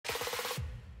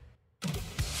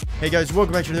Hey guys,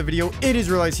 welcome back to another video. It is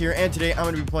Reallize here, and today I'm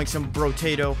going to be playing some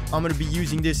Brotato. I'm going to be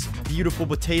using this beautiful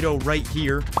potato right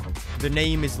here. The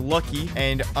name is Lucky,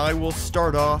 and I will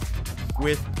start off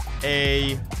with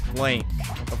a blank,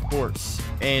 of course.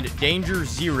 And danger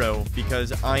 0,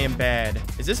 because I am bad.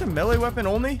 Is this a melee weapon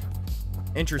only?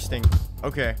 Interesting.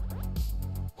 Okay.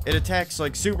 It attacks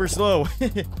like super slow.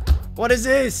 What is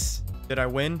this? Did I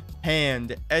win?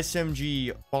 Hand,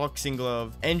 SMG, boxing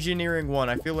glove, engineering 1.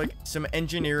 I feel like some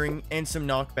engineering and some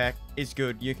knockback is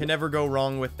good. You can never go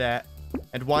wrong with that.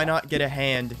 And why not get a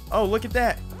hand? Oh, look at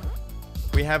that.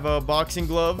 We have a boxing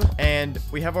glove and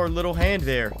we have our little hand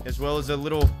there, as well as a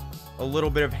little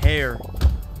bit of hair.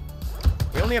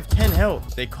 We only have 10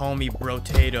 health. They call me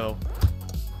Brotato.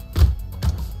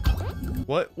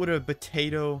 What would a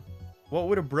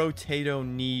Brotato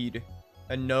need?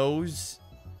 A nose?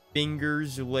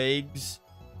 Fingers, legs,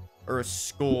 or a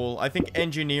skull? I think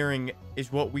engineering is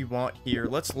what we want here.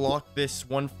 Let's lock this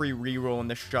one free reroll in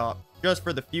the shop just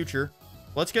for the future.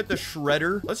 Let's get the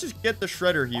shredder. Let's just get the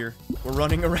shredder here. We're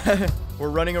running around. We're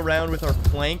running around with our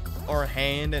plank, our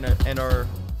hand, and our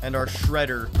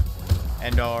shredder,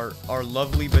 and our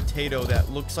lovely potato that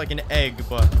looks like an egg,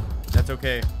 but that's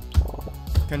okay.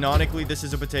 Canonically, this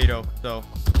is a potato. So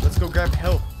let's go grab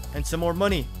health and some more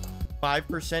money.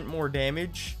 5% more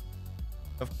damage.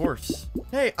 Of course.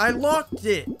 Hey, I locked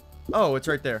it. Oh, it's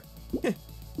right there.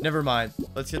 Never mind.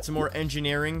 Let's get some more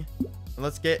engineering. And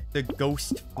let's get the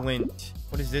ghost flint.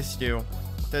 What does this do?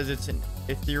 It says it's an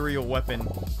ethereal weapon.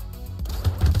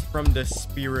 It's from the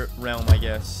spirit realm, I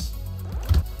guess.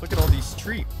 Look at all these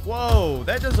trees. Whoa,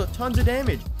 that does tons of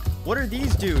damage. What are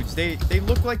these dudes? They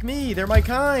look like me. They're my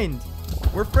kind.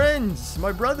 We're friends.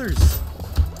 My brothers.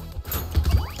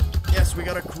 Yes, we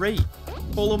got a crate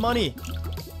full of money.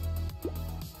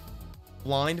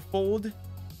 Blindfold.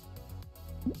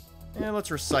 And let's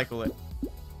recycle it.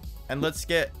 And let's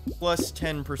get plus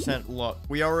 10% luck.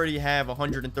 We already have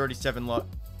 137 luck.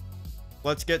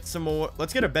 Let's get some more.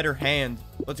 Let's get a better hand.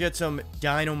 Let's get some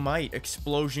dynamite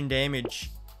explosion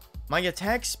damage. My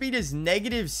attack speed is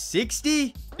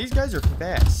 -60. These guys are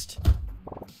fast.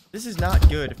 This is not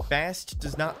good. Fast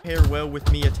does not pair well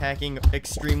with me attacking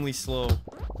extremely slow.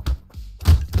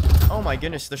 Oh my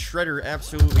goodness, the shredder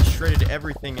absolutely shredded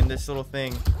everything in this little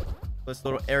thing. This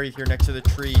little area here next to the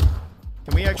tree.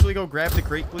 Can we actually go grab the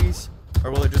crate, please?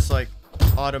 Or will it just, like,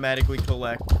 automatically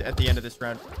collect at the end of this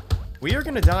round? We are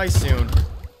gonna die soon.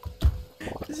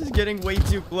 This is getting way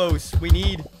too close. We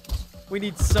need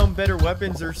some better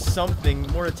weapons or something.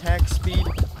 More attack speed.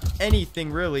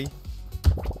 Anything, really.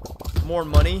 More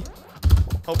money.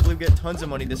 Hopefully we get tons of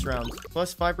money this round.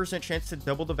 Plus 5% chance to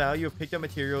double the value of picked up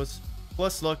materials.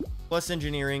 Plus luck, plus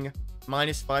engineering,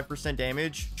 minus 5%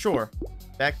 damage. Sure.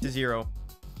 Back to 0.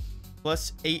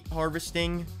 Plus 8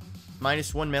 harvesting,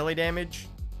 minus 1 melee damage.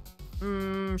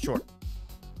 Sure.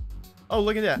 Oh,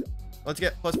 look at that. Let's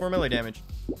get plus 4 melee damage.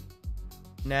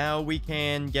 Now we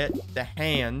can get the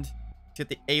hand. Let's get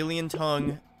the alien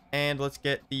tongue. And let's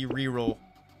get the reroll.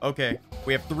 Okay.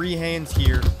 We have 3 hands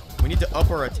here. We need to up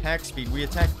our attack speed. We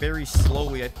attack very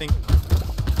slowly. I think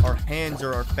our hands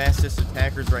are our fastest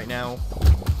attackers right now,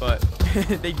 but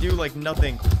they do like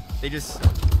nothing. They just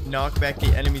knock back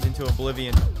the enemies into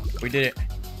oblivion. We did it.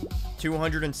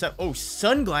 207. Oh,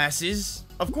 sunglasses.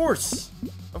 Of course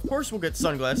we'll get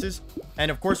sunglasses,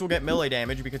 and of course we'll get melee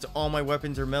damage because all my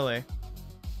weapons are melee.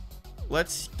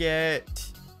 Let's get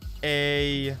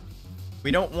a... We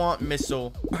don't want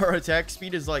missile. Our attack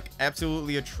speed is like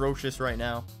absolutely atrocious right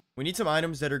now. We need some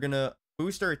items that are gonna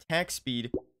boost our attack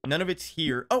speed. None of it's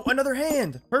here. Oh, another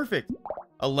hand. Perfect.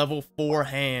 A level 4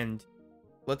 hand.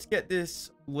 Let's get this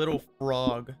little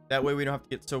frog. That way we don't have to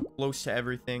get so close to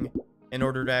everything in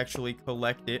order to actually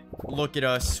collect it. Look at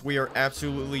us. We are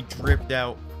absolutely dripped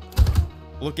out.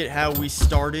 Look at how we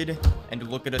started and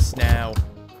look at us now.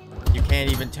 You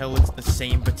can't even tell it's the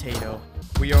same potato.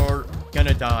 We are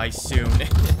gonna die soon.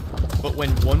 But when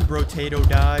one Brotato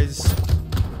dies,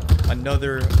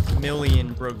 another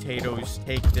million Brotatos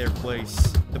take their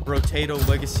place. The Brotato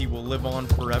legacy will live on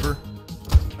forever.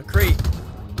 A crate.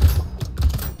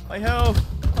 My health.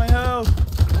 My health.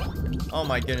 Oh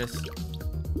my goodness.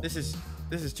 This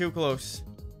is too close.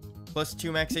 Plus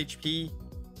 2 max HP.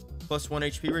 Plus 1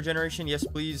 HP regeneration. Yes,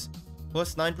 please.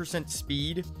 Plus 9%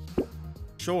 speed.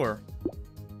 Sure.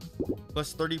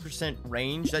 Plus 30%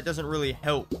 range. That doesn't really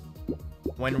help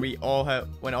when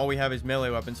all we have is melee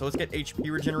weapons. So let's get HP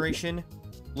regeneration.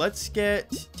 Let's get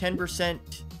 10%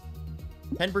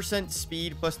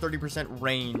 speed plus 30%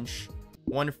 range.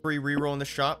 1 free reroll in the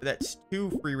shop. That's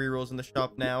 2 free rerolls in the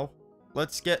shop now.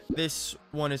 Let's get this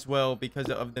one as well because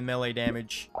of the melee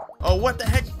damage. Oh, what the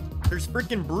heck? There's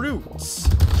freaking brutes.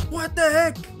 What the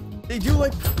heck? They do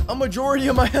like a majority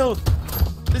of my health.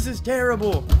 This is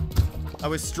terrible. I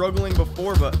was struggling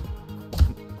before, but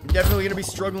I'm definitely gonna be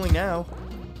struggling now.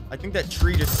 I think that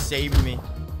tree just saved me.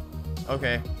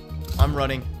 Okay, I'm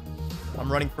running.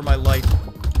 I'm running for my life.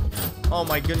 Oh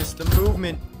my goodness, the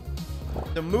movement.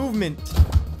 The movement.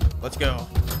 Let's go.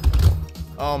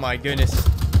 Oh my goodness.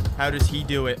 How does he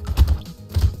do it?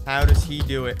 How does he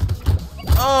do it?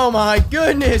 Oh my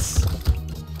goodness.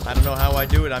 I don't know how I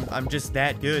do it. I'm just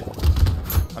that good.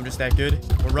 I'm just that good.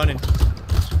 We're running.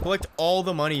 Collect all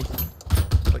the money.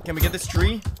 But can we get this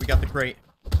tree? We got the crate.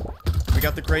 We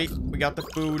got the crate. We got the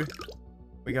food.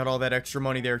 We got all that extra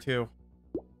money there too.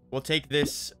 We'll take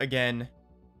this again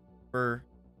for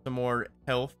some more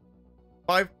health.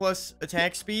 5+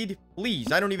 attack speed.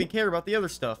 Please, I don't even care about the other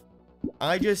stuff.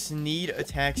 I just need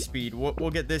attack speed.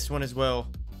 We'll get this one as well.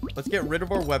 Let's get rid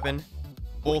of our weapon.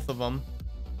 Both of them.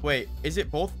 Wait, is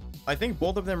it both? I think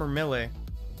both of them are melee.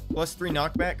 +3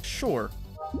 knockback? Sure.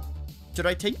 Should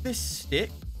I take this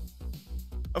stick?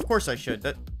 Of course I should.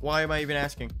 Why am I even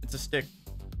asking? It's a stick.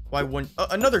 Why wouldn't...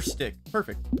 another stick.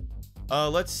 Perfect.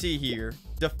 Let's see here.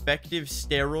 Defective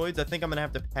steroids. I think I'm gonna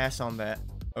have to pass on that.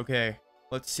 Okay.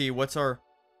 Let's see. What's our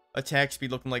attack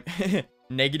speed looking like?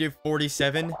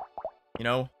 -47. You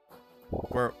know,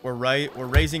 we're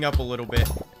raising up a little bit.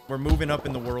 We're moving up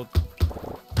in the world.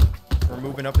 We're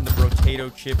moving up in the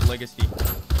Brotato chip legacy.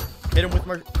 Hit him with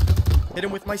my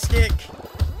stick.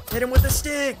 Hit him with the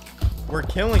stick. We're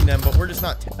killing them, but we're just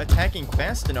not attacking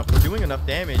fast enough. We're doing enough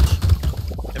damage.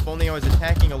 If only I was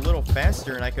attacking a little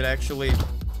faster and I could actually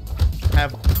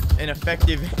have an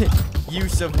effective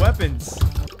use of weapons.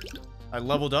 I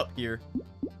leveled up here.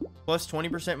 Plus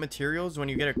 20% materials when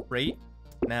you get a crate.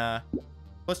 Nah.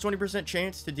 Plus 20%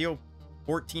 chance to deal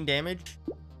 14 damage.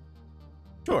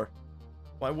 Sure.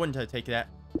 Why wouldn't I take that?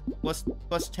 Plus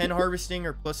 10 harvesting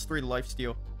or +3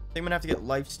 lifesteal. I think I'm gonna have to get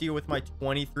lifesteal with my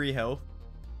 23 health.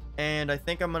 And I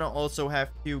think I'm gonna also have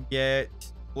to get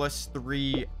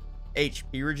 +3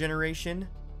 HP regeneration.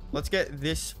 Let's get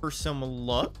this for some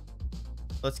luck.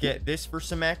 Let's get this for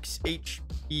some X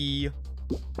HP.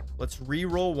 Let's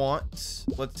re-roll once.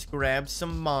 Let's grab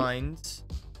some mines.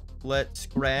 Let's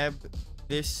grab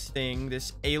this thing,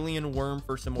 this alien worm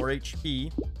for some more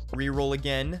HP. Re-roll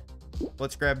again.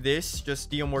 Let's grab this. Just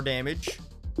deal more damage.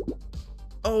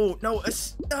 Oh, no.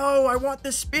 No, I want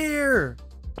the spear.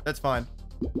 That's fine.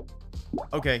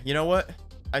 Okay, you know what?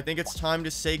 I think it's time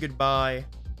to say goodbye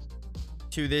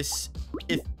to this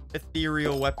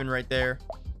ethereal weapon right there.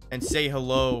 And say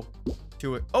hello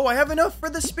to it. Oh, I have enough for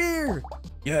the spear.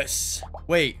 Yes.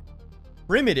 Wait.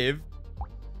 Primitive?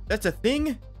 That's a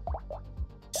thing?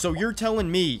 So you're telling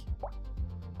me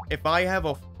if I have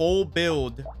a full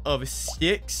build of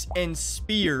sticks and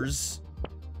spears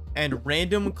and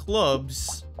random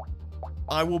clubs,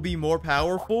 I will be more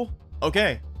powerful?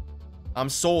 Okay. I'm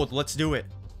sold. Let's do it.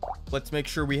 Let's make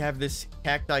sure we have this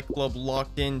cacti club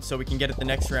locked in so we can get it the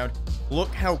next round.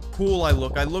 Look how cool I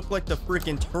look. I look like the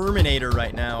freaking Terminator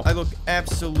right now. I look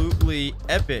absolutely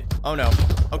epic. Oh, no.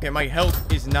 Okay, my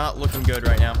health is not looking good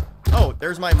right now. Oh,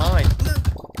 there's my mine.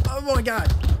 Oh, my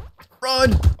God.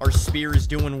 Run! Our spear is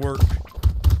doing work.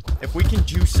 If we can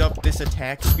juice up this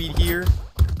attack speed here,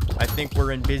 I think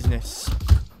we're in business.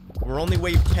 We're only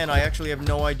wave 10. I actually have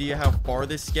no idea how far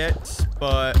this gets,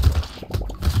 but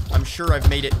I'm sure I've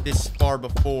made it this far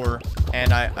before,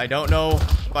 and I don't know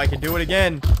if I can do it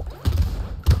again.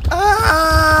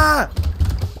 Ah!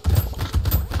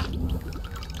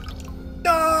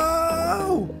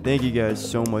 No! Thank you guys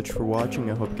so much for watching.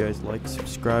 I hope you guys like,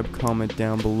 subscribe, comment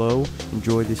down below.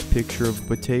 Enjoy this picture of a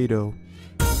potato.